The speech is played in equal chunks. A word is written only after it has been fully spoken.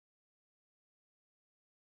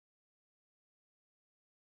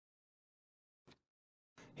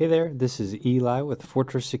Hey there, this is Eli with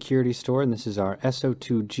Fortress Security Store, and this is our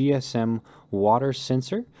SO2 GSM water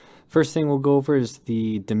sensor. First thing we'll go over is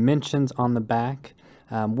the dimensions on the back.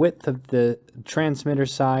 Width of the transmitter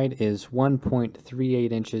side is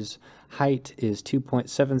 1.38 inches, height is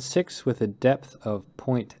 2.76 with a depth of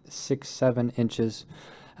 0.67 inches.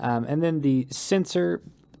 And then the sensor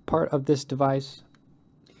part of this device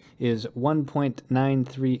is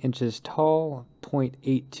 1.93 inches tall,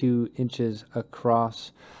 0.82 inches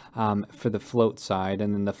across for the float side,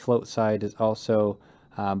 and then the float side is also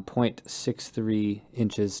 0.63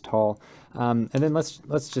 inches tall. And then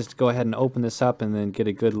let's just go ahead and open this up and then get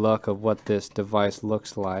a good look of what this device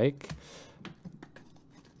looks like.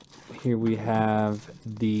 Here we have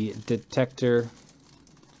the detector.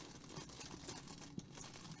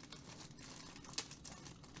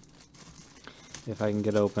 If I can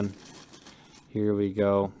get open, here we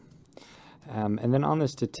go. And then on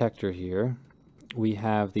this detector here, we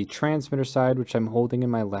have the transmitter side, which I'm holding in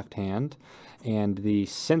my left hand, and the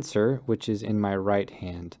sensor, which is in my right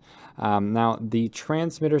hand. Now, the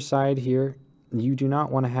transmitter side here, you do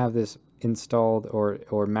not want to have this installed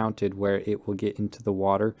or mounted where it will get into the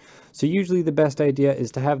water. So usually the best idea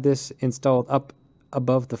is to have this installed up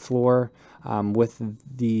above the floor with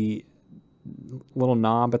the little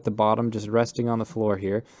knob at the bottom just resting on the floor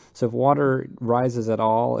here. So if water rises at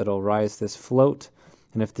all, it'll rise this float,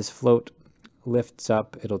 and if this float lifts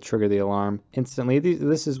up, it'll trigger the alarm instantly.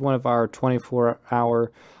 This is one of our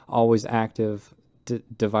 24-hour always active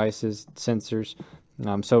devices, sensors.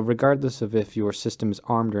 So regardless of if your system is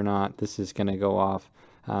armed or not, this is going to go off.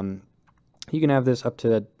 You can have this up to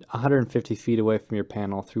 150 feet away from your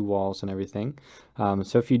panel through walls and everything.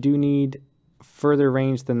 So if you do need further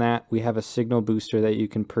range than that, we have a signal booster that you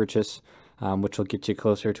can purchase, which will get you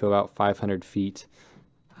closer to about 500 feet.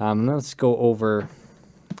 Let's go over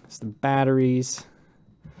the batteries.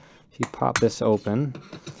 If you pop this open,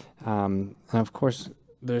 and of course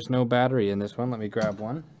there's no battery in this one. Let me grab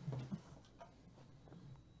one.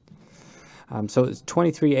 So it's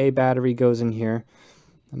 23A battery goes in here.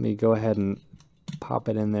 Let me go ahead and pop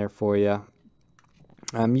it in there for you.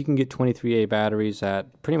 You can get 23A batteries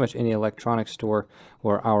at pretty much any electronics store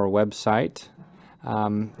or our website.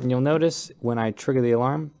 And you'll notice when I trigger the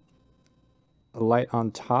alarm, the light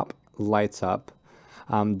on top lights up.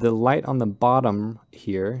 The light on the bottom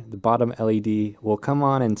here, the bottom LED, will come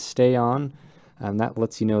on and stay on, and that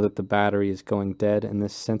lets you know that the battery is going dead in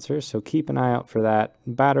this sensor. So keep an eye out for that.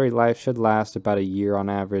 Battery life should last about a year on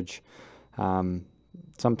average,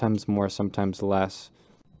 sometimes more, sometimes less.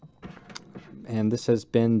 And this has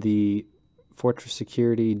been the Fortress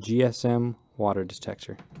Security GSM Water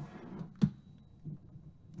Detector.